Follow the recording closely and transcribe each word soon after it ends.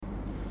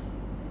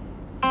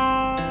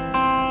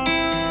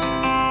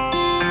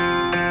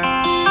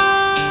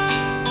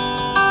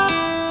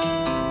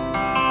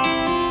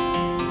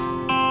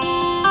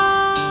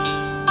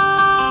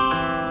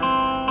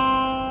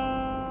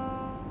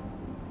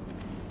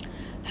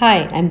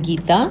Hi, I'm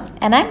Geeta.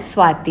 And I'm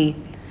Swati.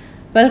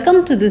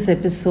 Welcome to this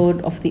episode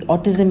of the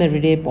Autism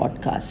Everyday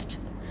podcast.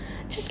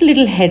 Just a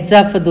little heads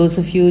up for those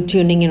of you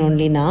tuning in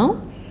only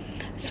now.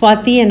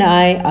 Swati and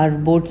I are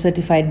board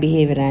certified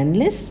behavior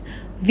analysts.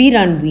 We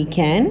run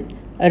WeCan,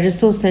 a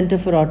resource center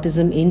for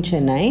autism in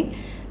Chennai,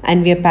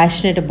 and we are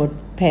passionate about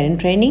parent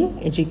training,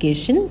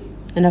 education,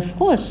 and of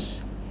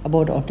course,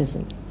 about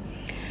autism.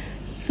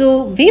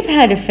 So, we've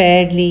had a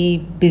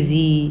fairly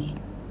busy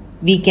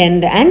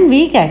weekend and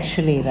week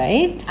actually,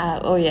 right?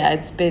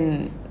 It's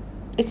been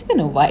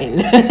a while.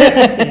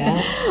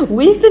 Yeah.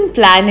 We've been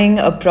planning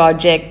a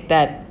project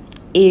that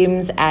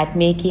aims at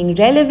making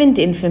relevant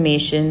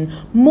information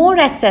more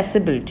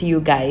accessible to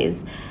you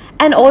guys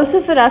and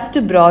also for us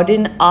to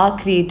broaden our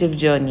creative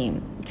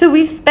journey. So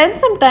we've spent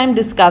some time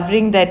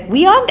discovering that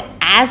we aren't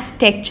as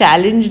tech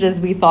challenged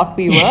as we thought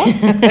we were.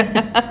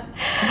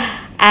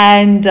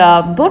 And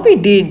what we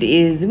did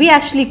is we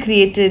actually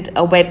created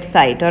a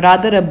website, or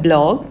rather a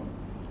blog,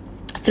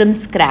 from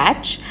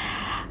scratch.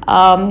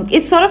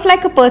 It's sort of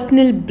like a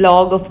personal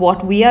blog of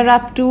what we are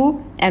up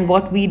to and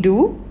what we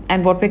do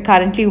and what we're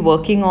currently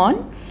working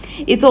on.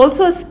 It's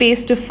also a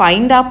space to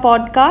find our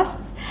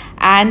podcasts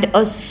and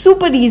a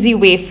super easy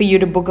way for you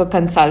to book a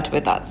consult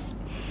with us.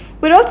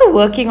 We're also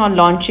working on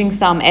launching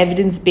some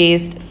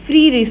evidence-based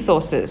free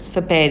resources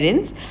for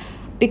parents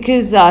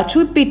because,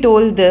 truth be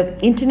told, the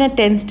internet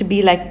tends to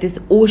be like this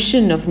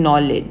ocean of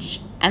knowledge,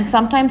 and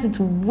sometimes it's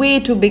way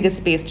too big a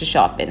space to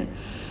shop in.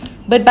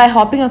 But by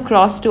hopping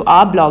across to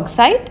our blog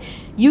site,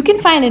 you can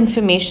find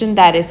information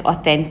that is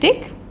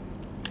authentic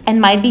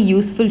and might be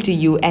useful to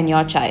you and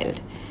your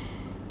child.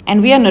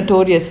 And we are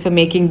notorious for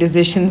making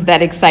decisions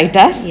that excite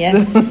us.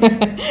 Yes.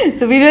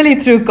 So we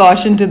really threw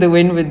caution to the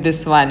wind with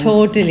this one.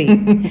 Totally.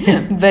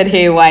 But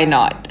hey, why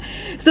not?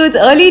 So it's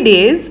early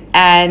days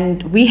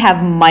and we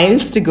have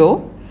miles to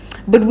go.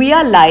 But we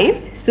are live,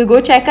 so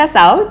go check us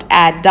out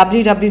at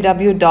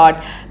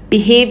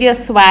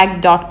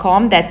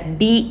www.behaviorswag.com. That's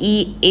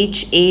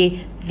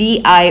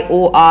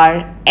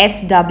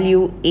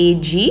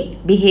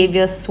BEHAVIORSWAG,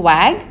 Behavior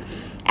Swag,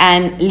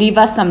 and leave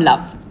us some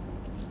love.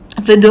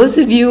 For those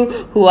of you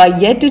who are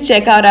yet to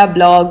check out our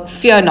blog,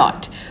 fear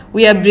not.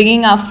 We are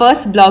bringing our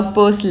first blog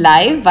post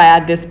live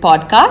via this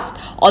podcast,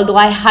 although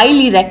I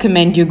highly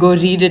recommend you go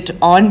read it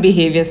on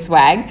Behavior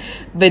Swag.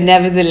 But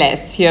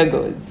nevertheless, here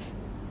goes.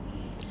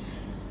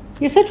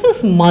 Yes, it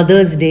was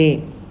Mother's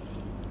Day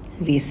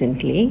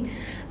recently,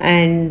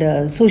 and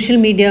social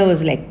media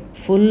was like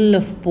full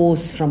of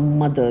posts from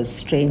mothers,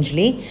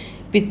 strangely,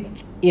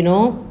 with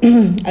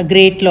a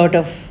great lot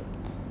of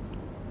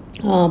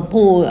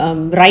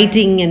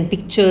writing and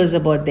pictures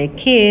about their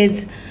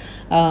kids,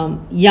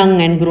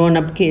 young and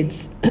grown-up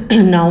kids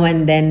now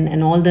and then,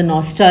 and all the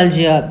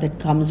nostalgia that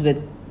comes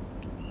with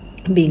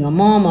being a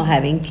mom or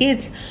having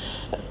kids.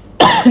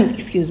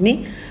 Excuse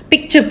me.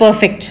 Picture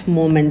perfect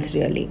moments,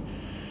 really.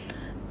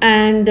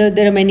 And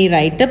there are many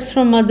write-ups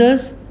from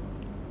mothers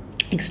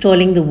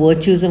extolling the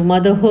virtues of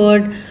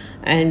motherhood,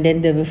 and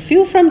then there were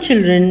few from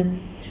children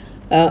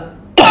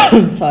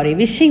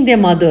wishing their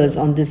mothers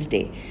on this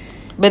day.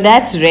 But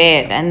that's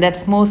rare, and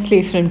that's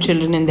mostly from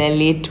children in their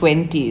late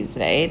 20s,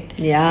 right?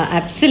 Yeah,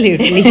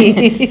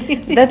 absolutely.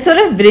 That sort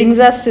of brings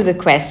us to the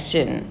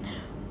question,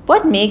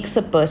 what makes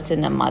a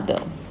person a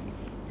mother?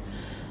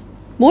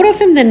 More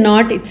often than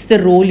not, it's the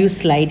role you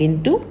slide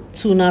into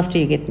soon after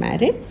you get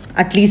married.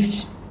 At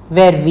least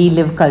where we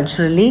live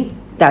culturally,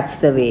 that's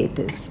the way it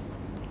is.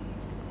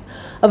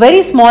 A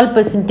very small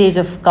percentage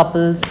of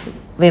couples,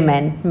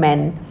 women,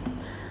 men,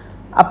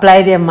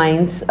 apply their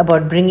minds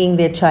about bringing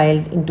their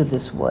child into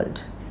this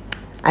world.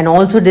 And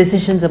also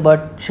decisions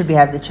about should we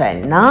have the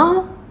child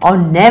now or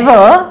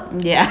never.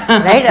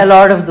 Yeah. Right? A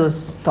lot of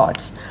those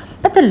thoughts.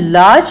 But the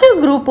larger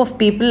group of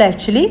people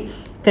actually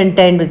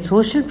contend with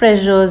social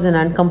pressures and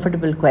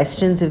uncomfortable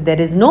questions if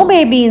there is no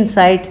baby in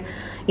sight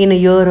in a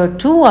year or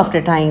two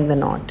after tying the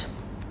knot.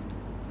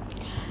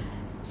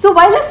 So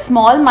while a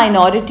small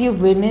minority of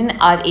women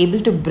are able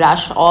to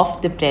brush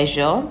off the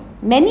pressure,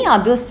 many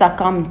others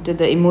succumb to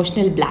the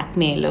emotional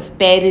blackmail of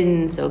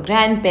parents or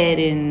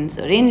grandparents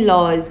or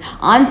in-laws,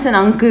 aunts and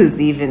uncles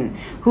even,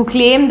 who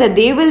claim that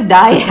they will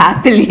die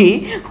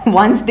happily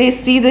once they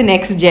see the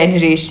next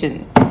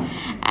generation.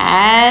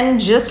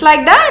 And just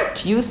like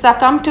that, you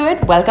succumb to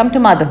it. Welcome to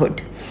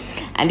motherhood.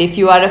 And if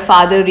you are a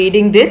father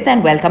reading this,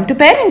 then welcome to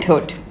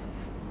parenthood.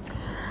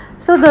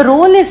 So the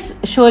role is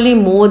surely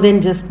more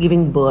than just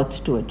giving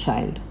birth to a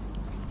child.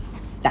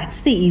 That's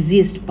the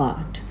easiest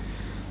part,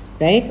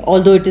 right?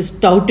 Although it is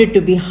touted to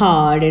be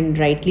hard, and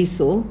rightly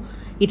so,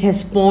 it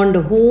has spawned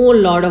a whole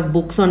lot of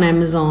books on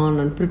Amazon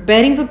on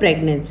preparing for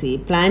pregnancy,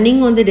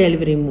 planning on the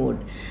delivery mode.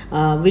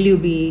 Will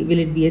it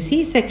be a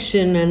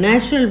C-section, a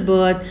natural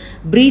birth,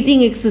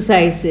 breathing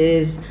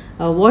exercises,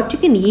 what you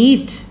can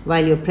eat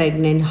while you're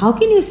pregnant, how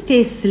can you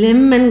stay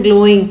slim and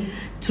glowing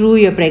through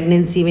your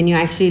pregnancy when you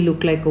actually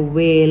look like a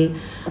whale,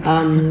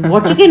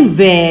 what you can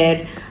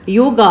wear,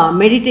 yoga,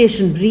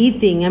 meditation,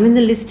 breathing. I mean, the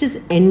list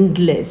is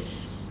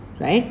endless,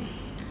 right?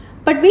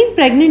 But being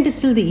pregnant is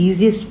still the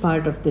easiest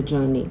part of the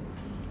journey.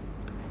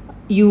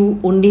 you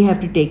only have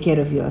to take care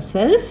of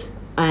yourself,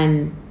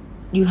 and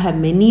you have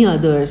many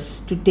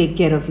others to take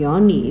care of your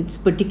needs,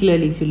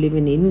 particularly if you live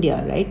in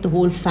India, right? The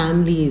whole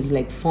family is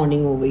like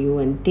fawning over you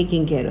and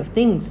taking care of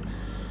things.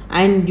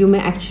 And you may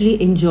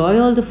actually enjoy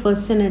all the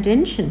fuss and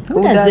attention.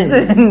 Who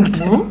doesn't?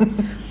 No?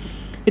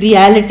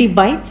 Reality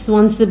bites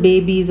once the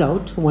baby is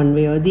out, one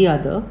way or the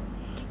other.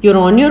 You're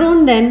on your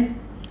own then.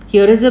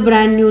 Here is a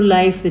brand new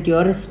life that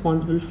you're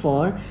responsible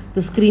for,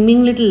 the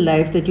screaming little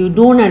life that you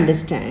don't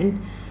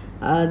understand,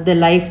 the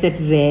life that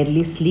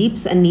rarely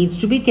sleeps and needs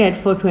to be cared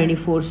for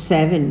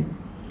 24/7.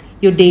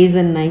 Your days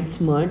and nights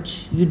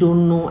merge. You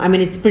don't know. I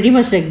mean, it's pretty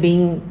much like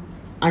being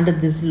under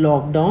this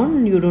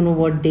lockdown. You don't know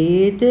what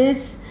day it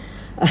is.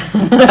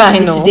 I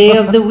know. Which day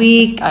of the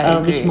week,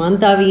 agree. which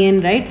month are we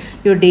in, right?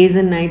 Your days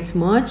and nights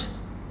merge.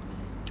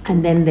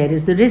 And then there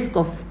is the risk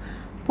of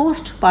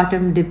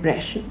postpartum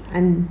depression.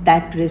 And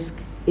that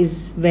risk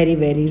is very,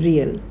 very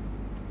real.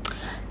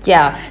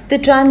 Yeah, the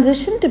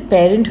transition to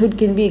parenthood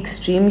can be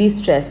extremely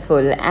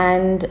stressful,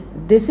 and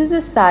this is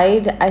a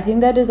side I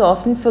think that is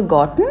often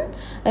forgotten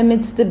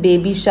amidst the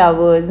baby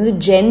showers and the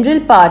general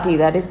party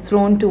that is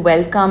thrown to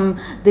welcome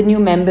the new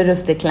member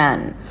of the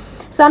clan.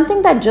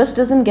 Something that just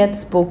doesn't get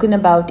spoken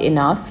about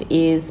enough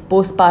is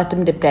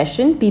postpartum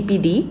depression,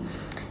 PPD.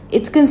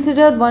 It's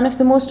considered one of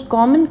the most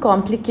common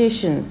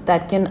complications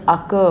that can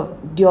occur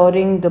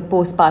during the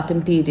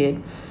postpartum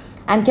period,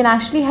 and can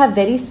actually have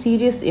very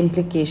serious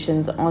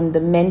implications on the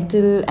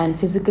mental and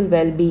physical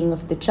well-being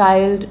of the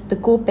child, the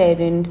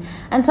co-parent,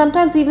 and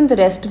sometimes even the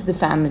rest of the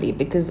family,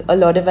 because a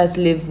lot of us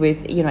live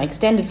with,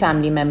 extended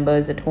family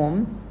members at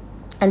home,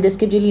 and this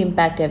could really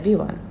impact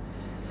everyone.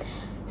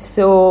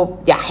 So,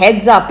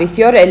 heads up, if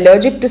you're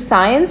allergic to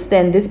science,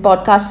 then this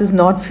podcast is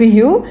not for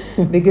you,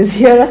 because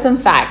here are some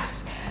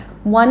facts.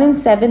 1 in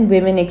 7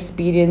 women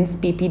experience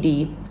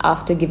PPD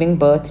after giving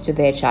birth to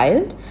their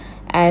child.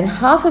 And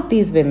half of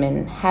these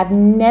women have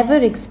never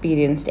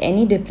experienced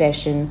any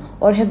depression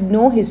or have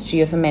no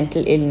history of a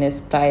mental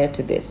illness prior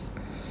to this.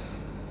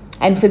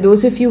 And for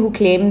those of you who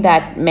claim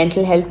that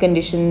mental health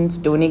conditions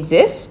don't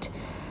exist,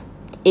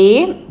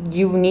 A,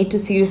 you need to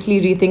seriously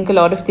rethink a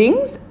lot of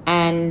things,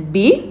 and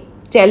B,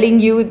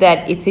 telling you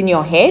that it's in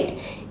your head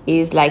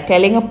is like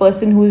telling a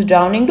person who's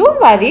drowning,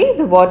 don't worry,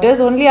 the water's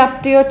only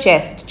up to your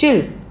chest,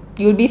 chill,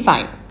 you'll be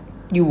fine.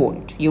 You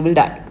won't, you will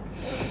die.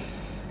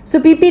 So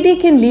PPD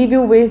can leave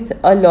you with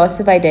a loss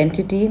of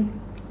identity,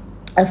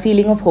 a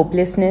feeling of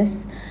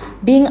hopelessness,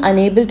 being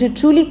unable to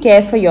truly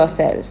care for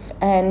yourself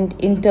and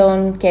in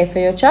turn care for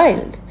your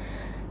child.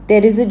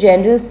 There is a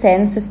general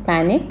sense of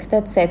panic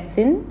that sets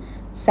in,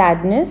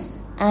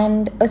 sadness,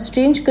 and a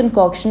strange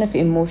concoction of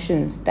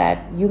emotions that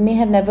you may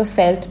have never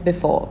felt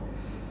before.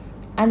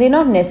 And they're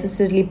not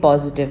necessarily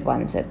positive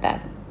ones at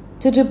that.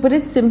 So to put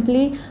it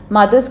simply,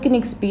 mothers can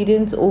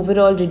experience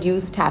overall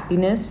reduced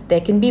happiness. There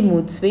can be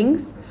mood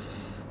swings.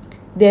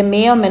 There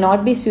may or may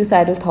not be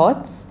suicidal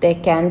thoughts. There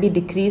can be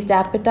decreased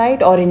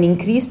appetite or an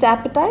increased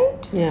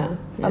appetite,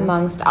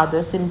 amongst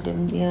other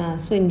symptoms. Yeah,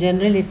 so in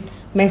general, it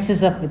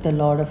messes up with a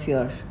lot of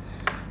your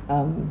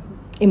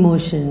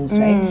emotions,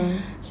 right?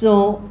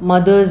 So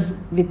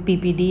mothers with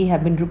PPD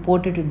have been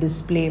reported to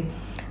display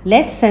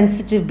less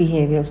sensitive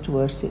behaviors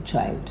towards their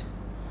child.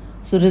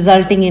 So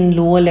resulting in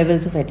lower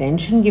levels of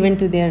attention given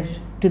to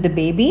the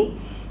baby,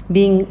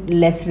 being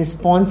less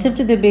responsive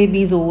to the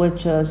baby's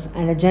overtures,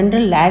 and a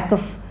general lack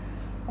of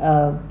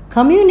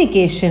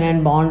communication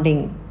and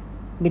bonding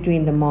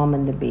between the mom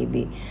and the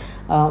baby.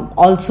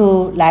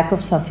 Also lack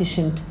of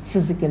sufficient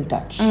physical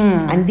touch.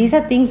 And these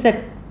are things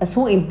that are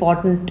so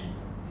important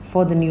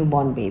for the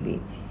newborn baby.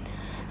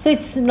 So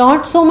it's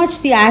not so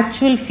much the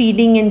actual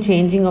feeding and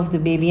changing of the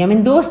baby. I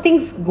mean, those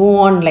things go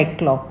on like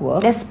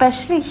clockwork.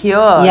 Especially here,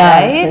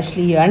 right?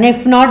 Especially here. And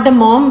if not the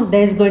mom,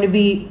 there's going to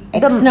be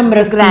X number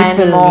of grandmom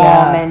people.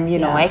 and,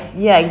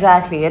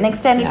 exactly. An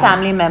extended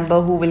family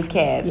member who will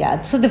care. Yeah,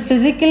 so the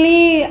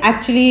physically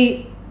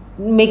actually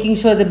making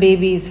sure the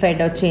baby is fed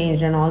or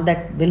changed and all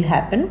that will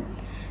happen.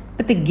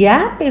 But the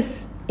gap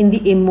is in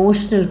the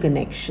emotional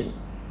connection,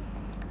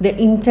 the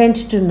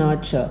intent to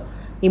nurture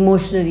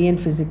emotionally and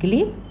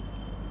physically.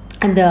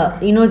 And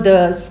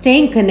the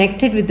staying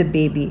connected with the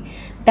baby,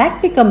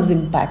 that becomes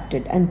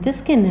impacted, and this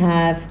can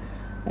have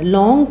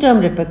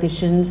long-term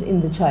repercussions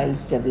in the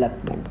child's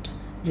development,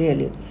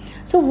 really.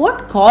 So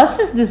what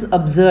causes this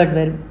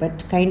absurd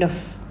but kind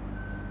of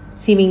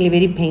seemingly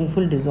very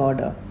painful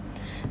disorder?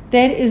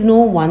 There is no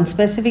one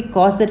specific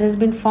cause that has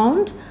been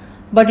found,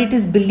 but it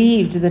is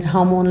believed that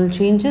hormonal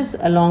changes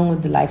along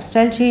with the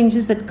lifestyle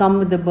changes that come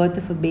with the birth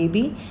of a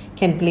baby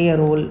can play a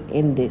role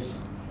in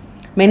this.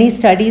 Many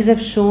studies have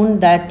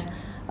shown that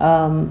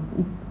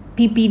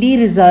PPD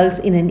results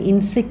in an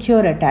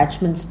insecure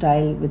attachment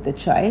style with the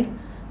child,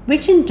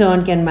 which in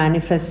turn can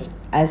manifest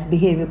as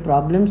behavior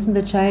problems in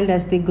the child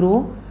as they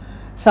grow,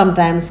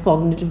 sometimes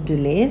cognitive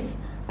delays,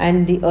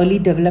 and the early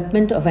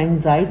development of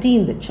anxiety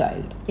in the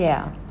child.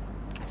 Yeah.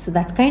 So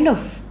that's kind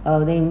of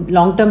the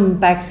long-term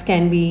impacts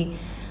can be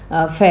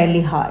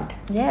fairly hard.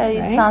 Yeah,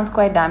 it sounds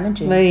quite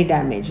damaging. Very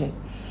damaging.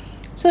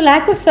 So,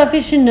 lack of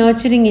sufficient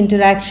nurturing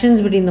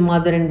interactions between the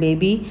mother and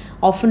baby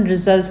often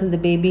results in the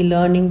baby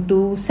learning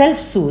to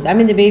self-soothe. I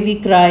mean, the baby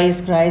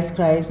cries,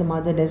 the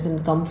mother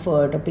doesn't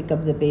comfort or pick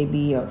up the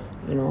baby, or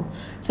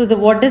So,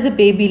 what does a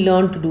baby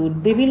learn to do?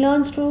 Baby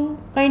learns to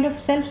kind of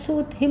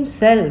self-soothe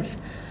himself.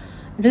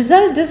 This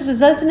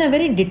results in a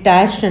very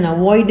detached and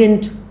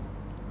avoidant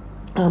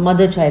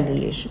mother-child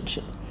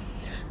relationship.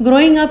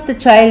 Growing up, the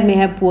child may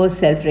have poor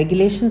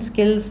self-regulation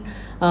skills,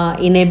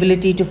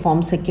 inability to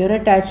form secure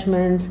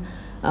attachments,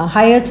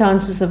 higher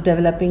chances of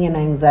developing an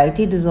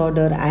anxiety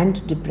disorder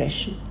and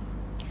depression.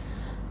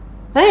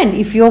 And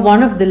if you're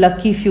one of the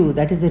lucky few,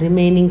 that is the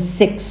remaining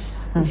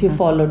 6, if you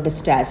followed the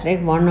stats,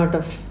 right? 1 out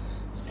of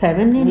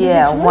 7 individuals,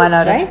 Yeah, 1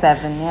 out right? of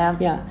 7, yeah.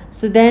 Yeah.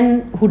 So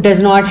then, who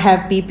does not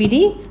have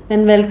PPD,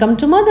 then welcome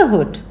to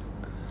motherhood.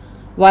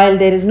 While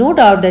there is no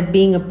doubt that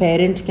being a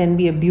parent can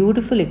be a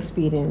beautiful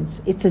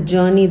experience, it's a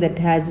journey that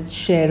has its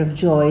share of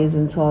joys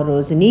and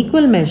sorrows in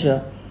equal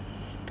measure.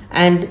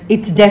 And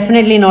it's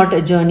definitely not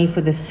a journey for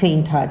the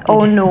faint-hearted.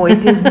 Oh no,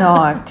 it is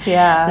not.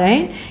 Yeah.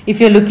 Right?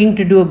 If you're looking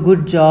to do a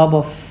good job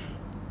of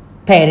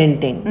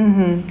parenting.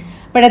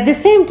 But at the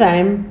same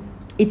time,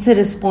 it's a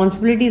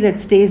responsibility that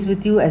stays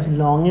with you as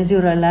long as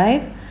you're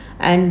alive.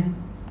 And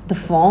the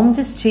form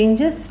just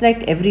changes,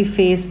 like every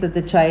phase that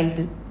the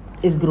child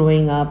is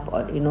growing up,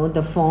 or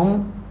the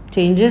form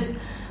changes.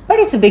 But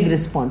it's a big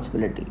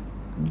responsibility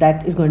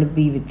that is going to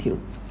be with you.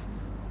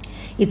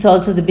 It's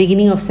also the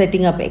beginning of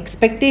setting up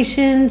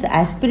expectations,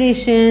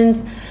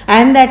 aspirations,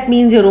 and that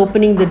means you're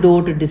opening the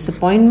door to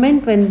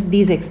disappointment when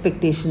these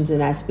expectations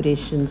and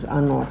aspirations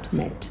are not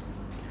met.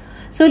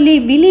 So we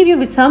leave you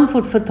with some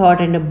food for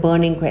thought and a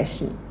burning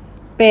question.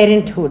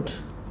 Parenthood.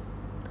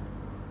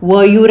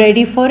 Were you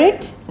ready for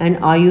it, and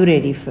are you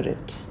ready for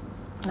it?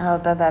 Oh,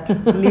 that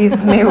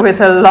leaves me with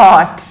a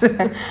lot.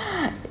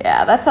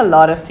 Yeah, that's a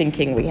lot of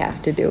thinking we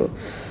have to do.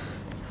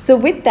 So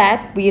with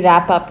that, we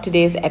wrap up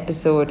today's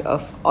episode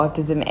of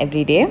Autism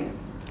Everyday.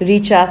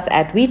 Reach us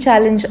at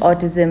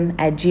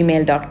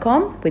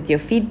wechallengeautism@gmail.com with your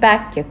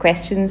feedback, your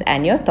questions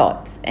and your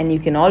thoughts. And you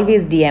can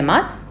always DM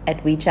us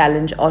at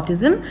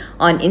wechallengeautism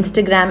on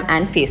Instagram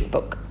and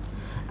Facebook.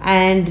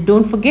 And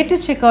don't forget to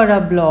check out our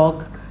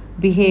blog,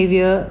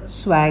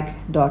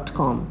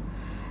 behaviorswag.com.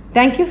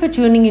 Thank you for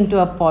tuning into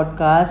our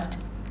podcast.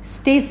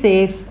 Stay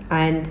safe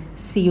and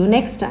see you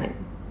next time.